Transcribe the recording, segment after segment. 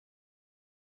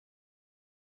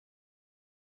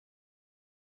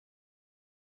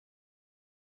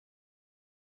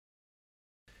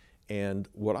And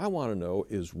what I want to know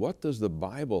is, what does the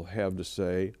Bible have to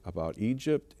say about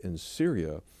Egypt and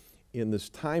Syria in this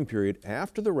time period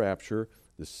after the rapture,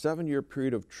 the 7-year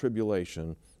period of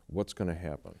tribulation? What's going to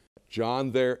happen?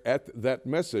 John there at that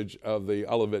message of the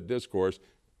Olivet Discourse,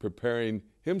 preparing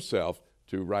himself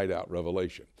to write out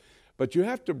Revelation. But you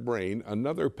have to bring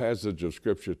another passage of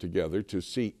Scripture together to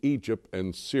see Egypt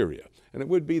and Syria, and it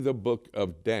would be the book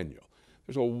of Daniel.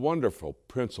 There's a wonderful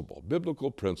principle,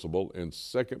 biblical principle in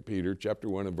 2 Peter chapter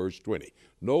 1 and verse 20.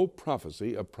 No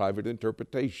prophecy of private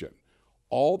interpretation.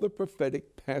 All the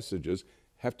prophetic passages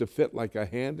have to fit like a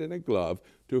hand in a glove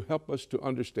to help us to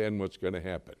understand what's going to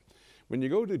happen. When you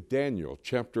go to Daniel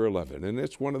chapter 11, and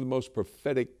it's one of the most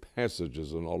prophetic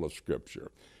passages in all of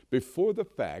Scripture, before the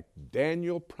fact,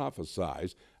 Daniel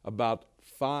prophesies about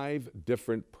 5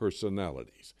 different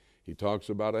personalities. He talks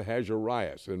about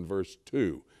Ahasuerus in verse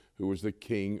 2, who was the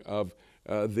king of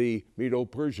the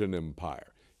Medo-Persian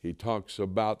Empire. He talks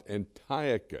about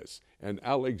Antiochus and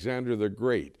Alexander the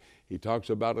Great. He talks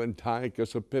about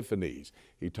Antiochus Epiphanes.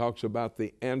 He talks about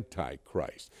the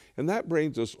Antichrist. And that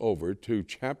brings us over to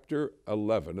chapter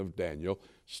 11 of Daniel,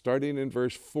 starting in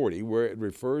verse 40, where it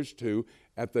refers to,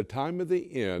 at the time of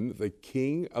the end, the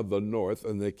king of the north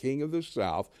and the king of the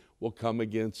south will come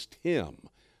against him.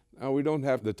 Now, we don't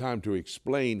have the time to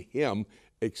explain him,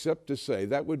 except to say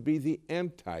that would be the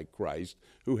Antichrist,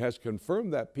 who has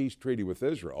confirmed that peace treaty with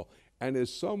Israel and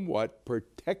is somewhat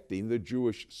protecting the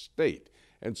Jewish state.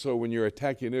 And so when you're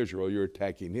attacking Israel, you're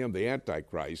attacking him, the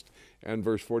Antichrist. And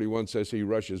verse 41 says he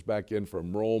rushes back in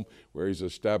from Rome, where he's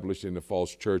establishing a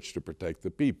false church to protect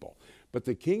the people. But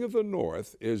the king of the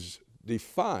north is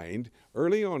defined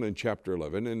early on in chapter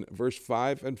 11 in verse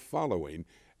 5 and following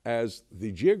as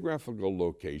the geographical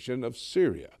location of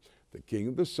Syria. The king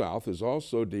of the south is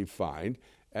also defined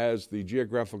as the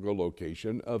geographical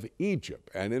location of Egypt.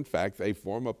 And in fact, they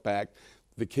form a pact.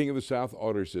 The king of the south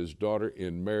orders his daughter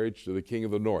in marriage to the king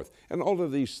of the north. And all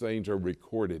of these things are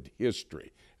recorded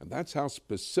history. And that's how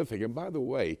specific. And by the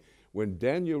way, when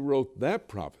Daniel wrote that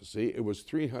prophecy, it was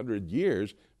 300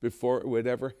 years before it would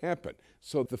ever happen.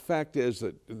 So the fact is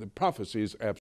that the prophecy is absolutely